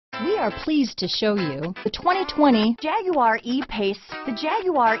We are pleased to show you the 2020 Jaguar E-Pace. The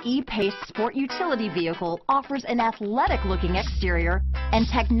Jaguar E-Pace sport utility vehicle offers an athletic-looking exterior and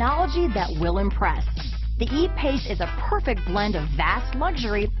technology that will impress. The E-Pace is a perfect blend of vast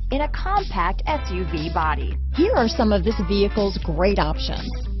luxury in a compact SUV body. Here are some of this vehicle's great options: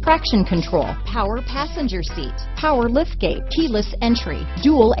 traction control, power passenger seat, power liftgate, keyless entry,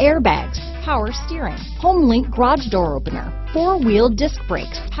 dual airbags, power steering, HomeLink Garage Door Opener, four-wheel disc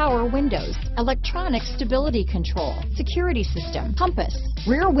brakes, power windows, electronic stability control, security system, compass,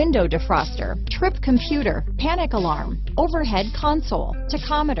 rear window defroster, trip computer, panic alarm, overhead console,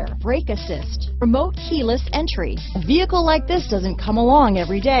 tachometer, brake assist, remote keyless entry. A vehicle like this doesn't come along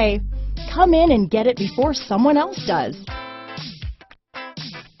every day. Come in and get it before someone else does.